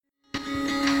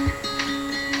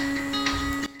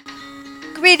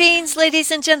Greetings,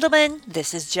 ladies and gentlemen.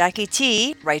 This is Jackie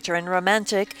T, writer and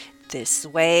romantic. This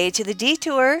way to the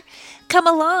detour. Come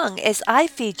along as I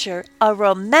feature A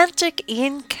Romantic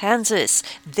in Kansas.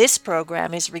 This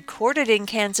program is recorded in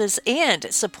Kansas and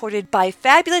supported by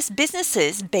fabulous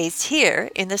businesses based here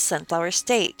in the Sunflower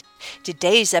State.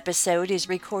 Today's episode is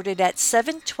recorded at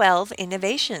 712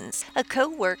 Innovations, a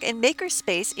co-work and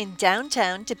makerspace in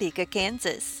downtown Topeka,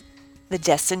 Kansas. The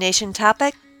destination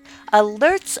topic?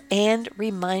 Alerts and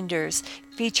reminders,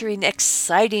 featuring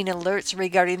exciting alerts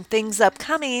regarding things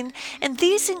upcoming, and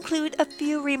these include a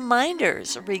few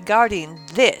reminders regarding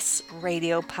this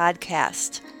radio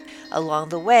podcast. Along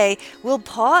the way, we'll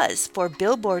pause for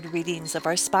billboard readings of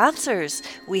our sponsors.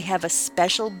 We have a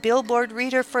special billboard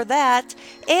reader for that,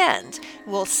 and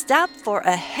we'll stop for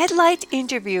a headlight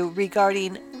interview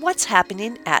regarding what's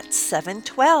happening at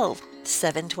 712.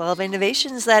 712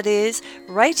 Innovations, that is,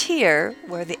 right here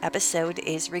where the episode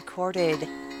is recorded.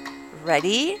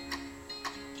 Ready?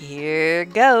 Here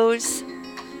goes.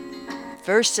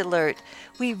 First alert,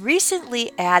 we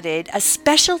recently added a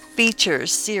special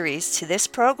features series to this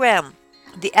program.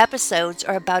 The episodes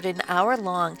are about an hour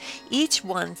long. Each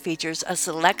one features a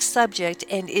select subject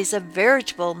and is a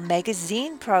veritable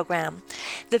magazine program.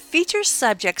 The feature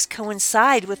subjects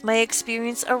coincide with my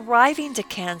experience arriving to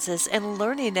Kansas and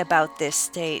learning about this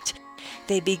state.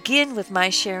 They begin with my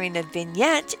sharing a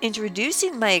vignette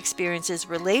introducing my experiences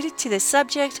related to the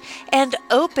subject and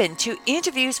open to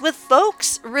interviews with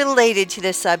folks related to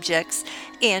the subjects,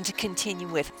 and continue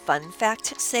with fun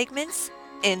fact segments.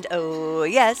 And oh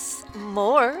yes,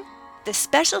 more. The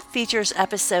special features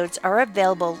episodes are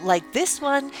available like this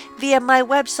one via my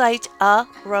website,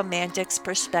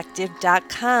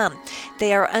 aromanticsperspective.com.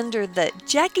 They are under the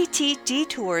Jackie T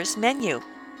Detours menu.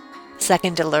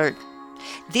 Second alert.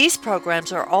 These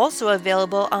programs are also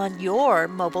available on your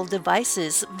mobile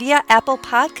devices via Apple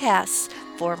Podcasts,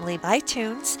 formerly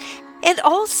iTunes, and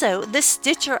also the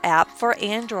Stitcher app for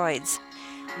Androids.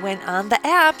 When on the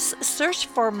apps, search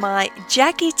for my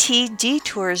Jackie T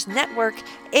Detours Network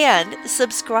and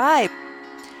subscribe.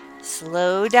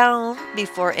 Slow down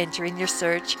before entering your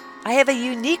search. I have a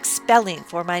unique spelling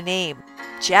for my name.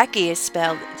 Jackie is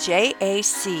spelled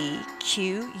Jacquee.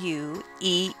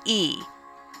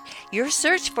 Your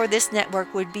search for this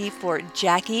network would be for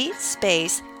Jackie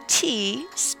space T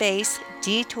space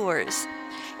Detours.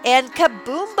 And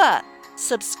kaboomba!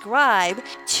 Subscribe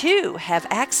to have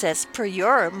access per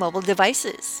your mobile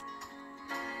devices.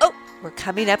 Oh, we're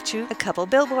coming up to a couple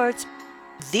billboards.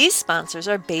 These sponsors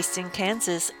are based in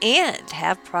Kansas and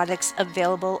have products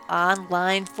available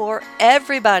online for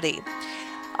everybody.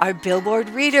 Our billboard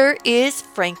reader is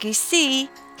Frankie C.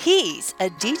 He's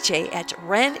a DJ at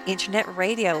Ren Internet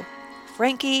Radio.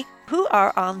 Frankie, who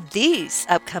are on these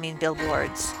upcoming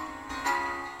billboards?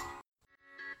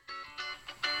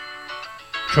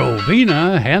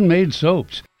 Trovina Handmade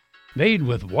Soaps. Made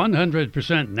with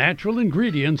 100% natural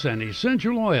ingredients and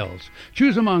essential oils.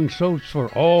 Choose among soaps for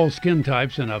all skin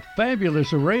types and a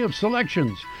fabulous array of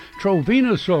selections.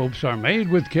 Trovina soaps are made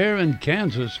with care in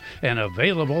Kansas and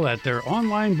available at their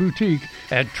online boutique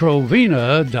at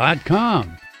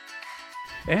Trovina.com.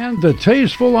 And the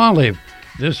Tasteful Olive.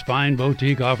 This fine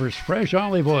boutique offers fresh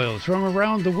olive oils from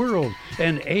around the world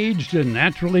and aged in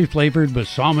naturally flavored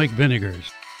balsamic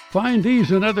vinegars. Find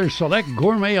these and other select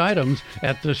gourmet items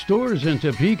at the stores in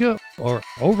Topeka or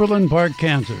Overland Park,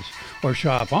 Kansas, or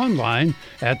shop online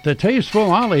at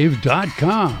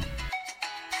thetastefulolive.com.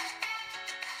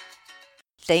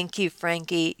 Thank you,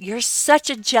 Frankie. You're such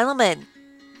a gentleman.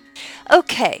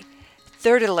 Okay,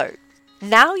 third alert.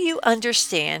 Now you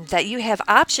understand that you have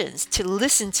options to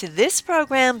listen to this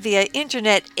program via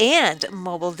internet and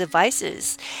mobile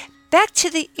devices. Back to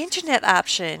the internet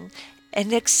option.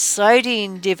 An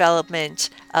exciting development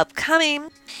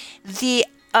upcoming. The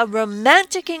A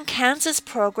Romantic in Kansas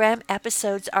program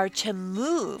episodes are to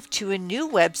move to a new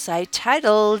website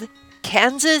titled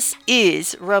Kansas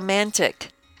is Romantic.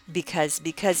 Because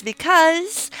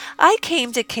I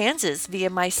came to Kansas via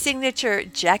my signature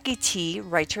Jackie T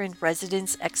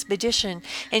Writer-in-Residence expedition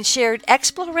and shared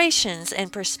explorations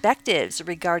and perspectives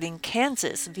regarding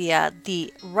Kansas via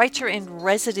the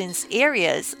Writer-in-Residence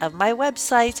areas of my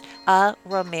website, A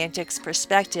Romantic's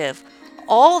Perspective.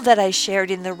 All that I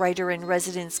shared in the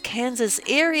Writer-in-Residence Kansas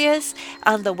areas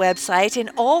on the website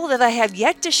and all that I have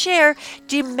yet to share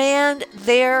demand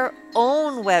their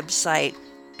own website.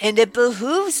 And it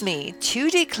behooves me to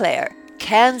declare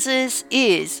Kansas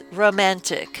is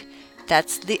romantic.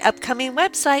 That's the upcoming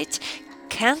website,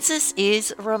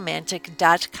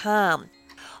 kansasisromantic.com.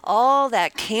 all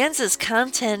that Kansas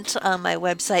content on my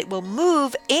website will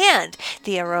move, and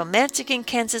the Romantic in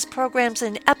Kansas programs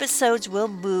and episodes will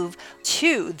move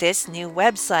to this new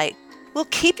website. We'll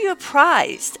keep you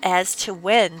apprised as to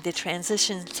when the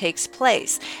transition takes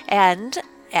place, and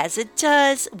as it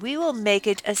does, we will make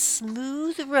it a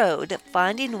smooth road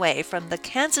finding way from the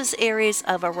Kansas areas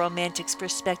of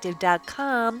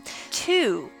aromanticsperspective.com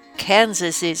to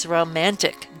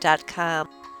kansasisromantic.com.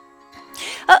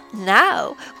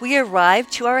 Now we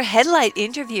arrive to our headlight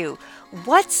interview.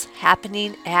 What's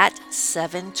happening at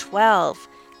 712?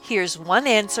 Here's one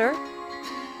answer.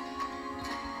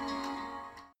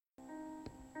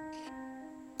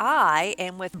 I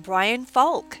am with Brian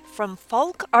Falk from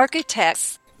Falk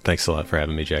Architects. Thanks a lot for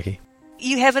having me, Jackie.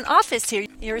 You have an office here.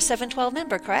 You're a 712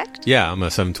 member, correct? Yeah, I'm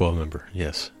a 712 member,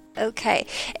 yes. Okay.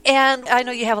 And I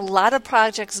know you have a lot of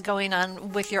projects going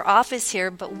on with your office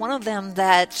here, but one of them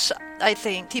that I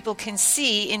think people can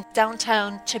see in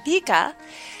downtown Topeka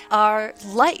are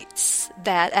lights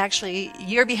that actually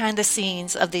you're behind the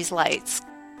scenes of these lights.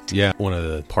 Yeah, one of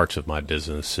the parts of my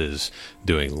business is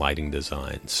doing lighting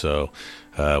design. So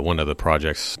one of the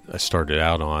projects I started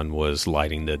out on was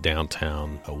lighting the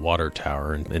downtown water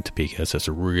tower in Topeka. So it's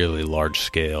a really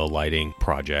large-scale lighting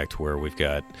project where we've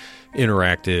got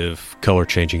interactive,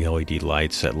 color-changing LED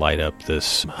lights that light up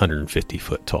this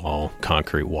 150-foot-tall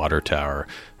concrete water tower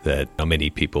that many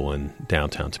people in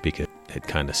downtown Topeka had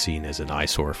kind of seen as an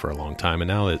eyesore for a long time. And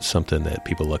now it's something that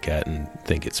people look at and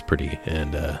think it's pretty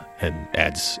and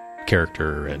adds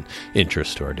character and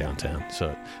interest to our downtown. So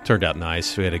it turned out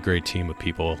nice. We had a great team of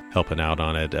people helping out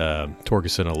on it.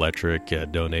 Torgeson Electric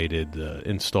donated the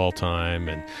install time,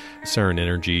 and Saren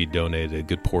Energy donated a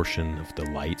good portion of the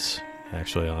lights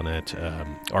actually on it.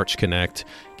 Arch Connect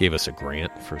gave us a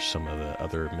grant for some of the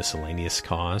other miscellaneous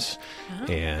costs.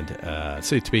 And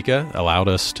City of Topeka allowed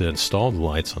us to install the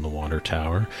lights on the water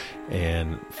tower.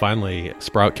 And finally,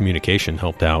 Sprout Communication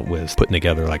helped out with putting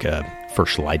together like a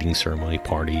first lighting ceremony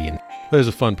party. And it was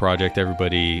a fun project.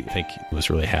 Everybody, I think, was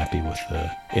really happy with the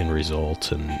end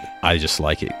result. And I just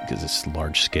like it because it's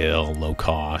large scale, low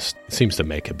cost. It seems to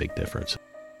make a big difference.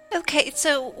 Okay,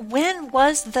 so when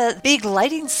was the big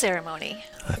lighting ceremony?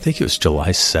 I think it was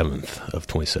July 7th of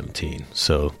 2017.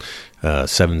 So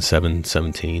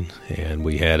 7/7/17, and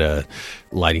we had a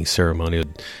lighting ceremony.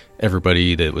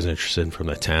 Everybody that was interested from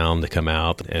the town to come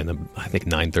out, and I think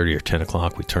 9:30 or 10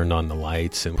 o'clock we turned on the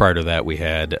lights. And prior to that, we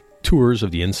had tours of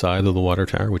the inside of the water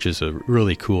tower, which is a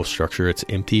really cool structure. It's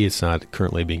empty. It's not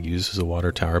currently being used as a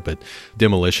water tower, but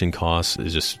demolition costs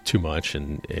is just too much,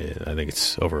 and I think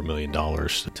it's over $1 million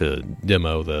to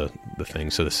demo the thing.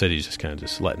 So the city's just kind of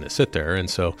just letting it sit there. And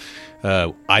so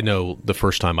I know the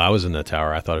first time I was in the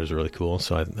tower, I thought it was really cool.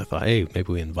 So I thought, hey,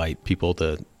 maybe we invite people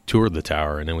to tour the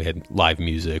tower, and then we had live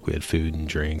music, we had food and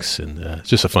drinks, and it's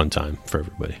just a fun time for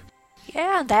everybody.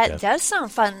 Yeah, that does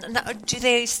sound fun. Now, do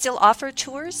they still offer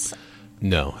tours?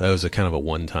 No, that was a kind of a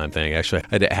one-time thing. Actually, I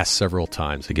had to ask several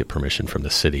times to get permission from the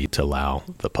city to allow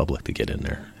the public to get in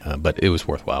there. But it was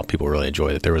worthwhile. People really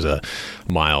enjoyed it. There was a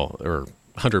mile or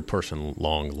 100-person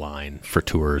long line for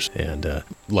tours, and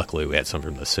luckily we had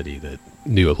someone from the city that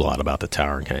knew a lot about the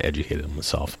tower and kind of educated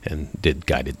himself and did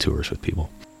guided tours with people.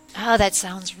 Oh, that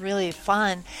sounds really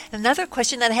fun. Another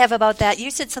question that I have about that,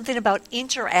 you said something about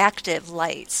interactive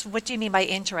lights. What do you mean by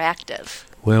interactive?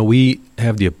 Well, we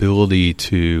have the ability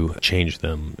to change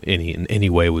them in any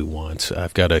way we want.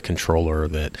 I've got a controller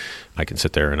that I can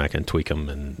sit there and I can tweak them,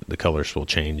 and the colors will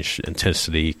change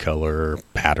intensity, color,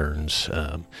 patterns.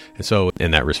 And so in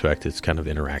that respect, it's kind of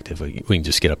interactive. We can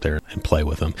just get up there and play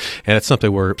with them. And it's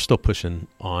something we're still pushing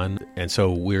on. And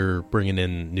so we're bringing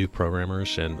in new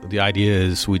programmers. And the idea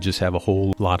is we just have a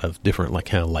whole lot of different like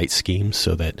kind of light schemes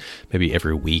so that maybe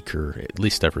every week or at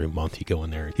least every month you go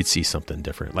in there, you'd see something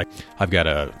different. Like I've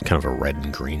got a kind of a red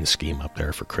and green scheme up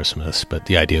there for Christmas, but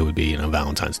the idea would be,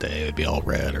 Valentine's Day, it would be all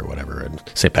red or whatever, and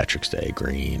St. Patrick's Day,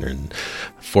 green, and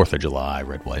 4th of July,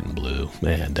 red, white, and blue,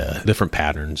 and different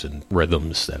patterns and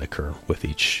rhythms that occur with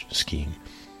each scheme.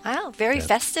 Wow, very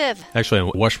festive.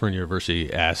 Actually, Washburn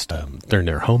University asked during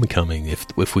their homecoming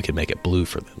if we could make it blue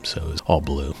for them, so it was all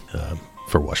blue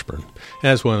for Washburn.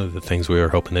 That's one of the things we were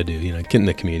hoping to do, getting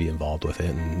the community involved with it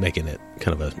and making it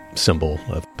kind of a symbol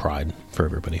of pride for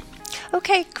everybody.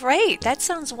 Okay, great. That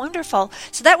sounds wonderful.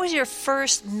 So that was your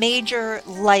first major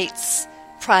lights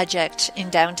project in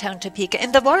downtown Topeka.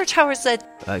 And the water towers that...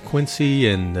 Quincy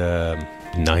and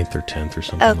 9th or 10th or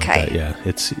something like that. Yeah,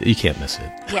 you can't miss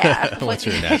it. Yeah. Once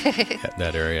you're in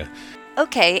that area.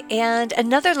 Okay, and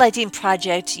another lighting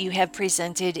project you have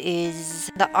presented is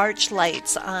the arch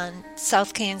lights on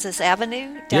South Kansas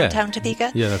Avenue, downtown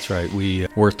Topeka. Yeah, that's right. We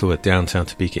worked with Downtown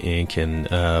Topeka Inc., and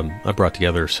I brought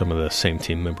together some of the same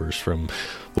team members from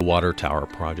the Water Tower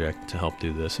project to help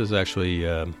do this. This is actually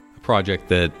a project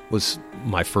that was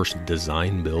my first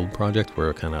design build project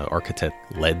where kind of architect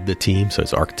led the team. So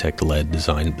it's architect led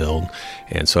design build.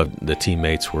 And so the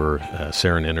teammates were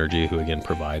Saren Energy, who again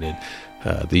provided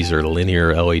these are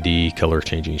linear LED color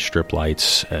changing strip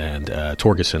lights, and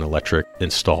Torgerson Electric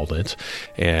installed it.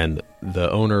 And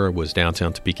the owner was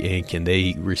Downtown Topeka Inc., and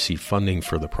they received funding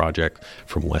for the project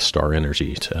from Westar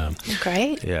Energy.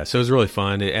 Great. Yeah, so it was really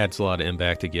fun. It adds a lot of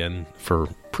impact, again, for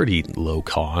pretty low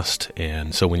cost.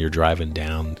 And so when you're driving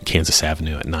down Kansas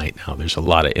Avenue at night now, there's a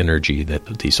lot of energy that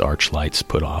these arch lights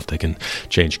put off. They can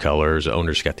change colors. The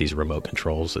owner's got these remote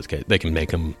controls that they can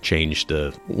make them change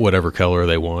to whatever color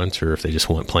they want, or if they just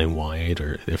want plain white,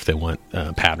 or if they want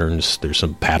patterns, there's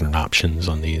some pattern options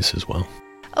on these as well.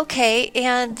 Okay,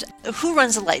 and who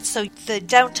runs the lights? So the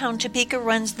Downtown Topeka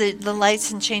runs the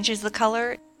lights and changes the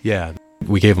color? Yeah.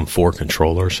 We gave them 4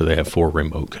 controllers, so they have 4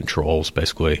 remote controls,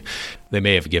 basically. They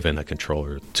may have given a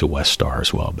controller to Westar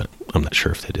as well, but I'm not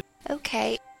sure if they did.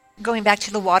 Okay. Going back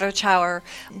to the water tower,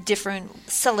 different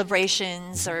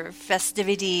celebrations or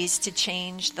festivities to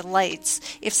change the lights.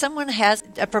 If someone has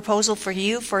a proposal for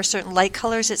you for certain light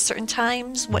colors at certain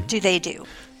times, what do they do?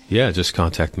 Yeah, just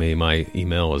contact me. My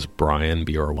email is Brian,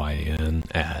 Bryan,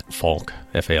 at Falk,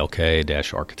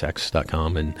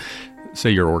 FALK-architects.com. And say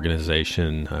your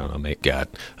organization, I don't know, may got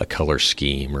a color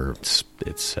scheme, or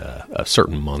it's a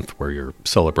certain month where you're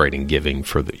celebrating giving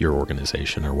for your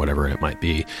organization or whatever it might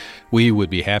be. We would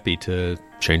be happy to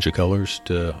change the colors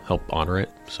to help honor it.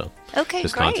 So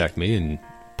just contact me, and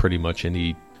pretty much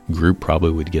any group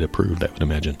probably would get approved, I would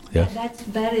imagine. Yeah.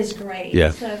 That is great. Yeah.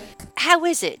 So how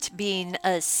is it being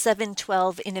a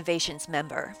 712 Innovations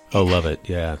member? Oh, love it.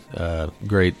 Yeah.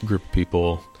 Great group of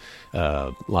people.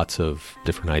 Lots of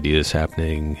different ideas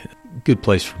happening. Good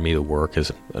place for me to work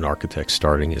as an architect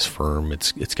starting his firm.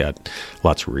 It's got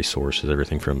lots of resources,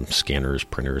 everything from scanners,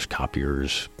 printers,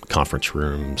 copiers, conference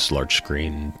rooms, large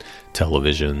screen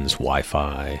televisions,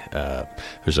 Wi-Fi.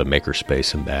 There's a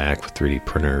makerspace in back with 3D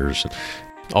printers,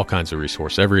 all kinds of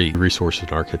resources. Every resource an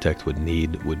architect would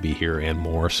need would be here and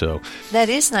more. So that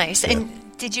is nice. Yeah. And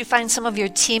did you find some of your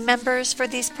team members for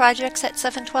these projects at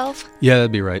 712? Yeah,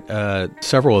 that'd be right.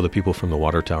 Several of the people from the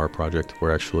Water Tower project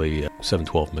were actually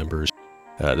 712 members.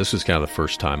 This was kind of the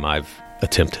first time I've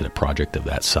attempted a project of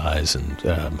that size, and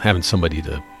having somebody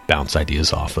to bounce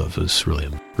ideas off of is really,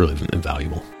 really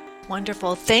invaluable.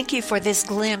 Wonderful. Thank you for this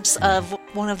glimpse of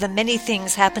one of the many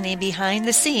things happening behind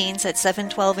the scenes at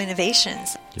 712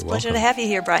 Innovations. You're welcome. Pleasure to have you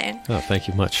here, Brian. Oh, thank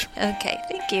you much. Okay,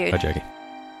 thank you. Bye, Jackie.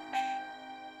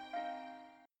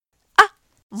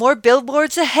 More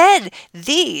billboards ahead.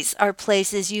 These are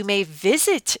places you may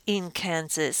visit in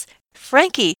Kansas.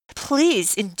 Frankie,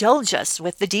 please indulge us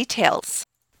with the details.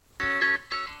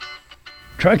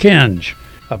 Truckenge,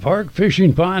 a park,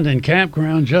 fishing pond, and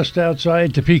campground just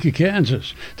outside Topeka,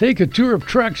 Kansas. Take a tour of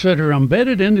trucks that are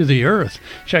embedded into the earth.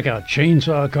 Check out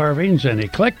chainsaw carvings and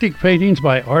eclectic paintings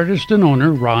by artist and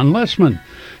owner Ron Lessman.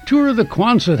 Tour the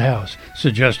Quonset House.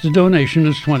 Suggested donation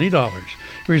is $20.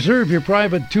 Reserve your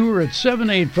private tour at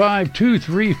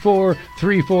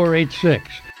 785-234-3486.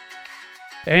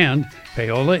 And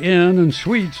Paola Inn and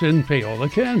Suites in Paola,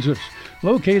 Kansas.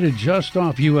 Located just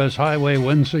off U.S. Highway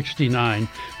 169,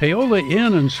 Paola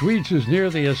Inn and Suites is near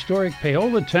the historic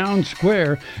Paola Town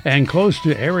Square and close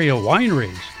to area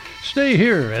wineries. Stay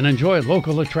here and enjoy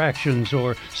local attractions,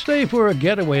 or stay for a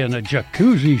getaway in a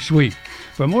jacuzzi suite.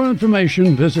 For more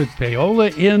information, visit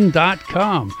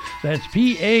paolainn.com. That's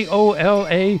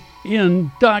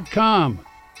PAOLA-inn.com.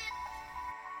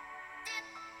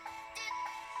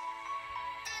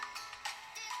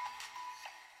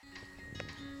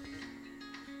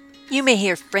 You may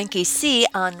hear Frankie C.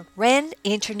 on Ren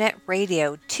Internet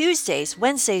Radio, Tuesdays,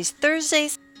 Wednesdays,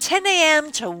 Thursdays, 10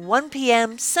 a.m. to 1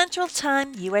 p.m. Central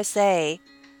Time, USA.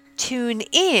 Tune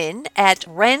in at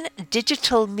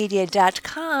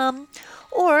rendigitalmedia.com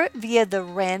or via the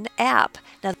Ren app.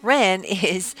 Now, Ren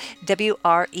is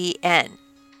W-R-E-N.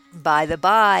 By the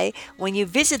by, when you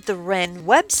visit the Ren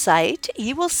website,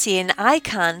 you will see an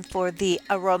icon for the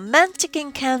A Romantic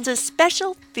in Kansas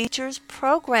Special Features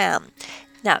program.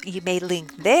 Now, you may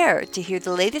link there to hear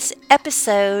the latest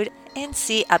episode and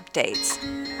see updates.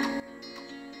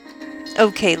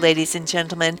 Okay, ladies and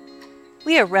gentlemen,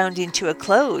 we are rounding to a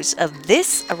close of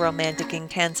this A Romantic in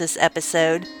Kansas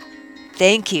episode.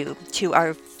 Thank you to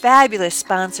our fabulous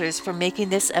sponsors for making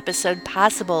this episode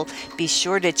possible. Be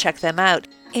sure to check them out.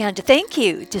 And thank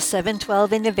you to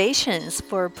 712 Innovations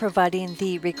for providing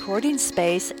the recording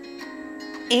space.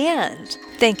 And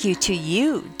thank you to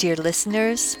you, dear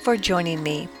listeners, for joining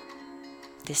me.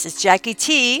 This is Jackie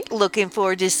T, looking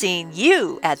forward to seeing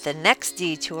you at the next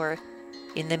detour.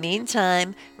 In the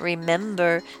meantime,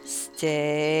 remember,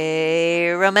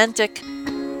 stay romantic.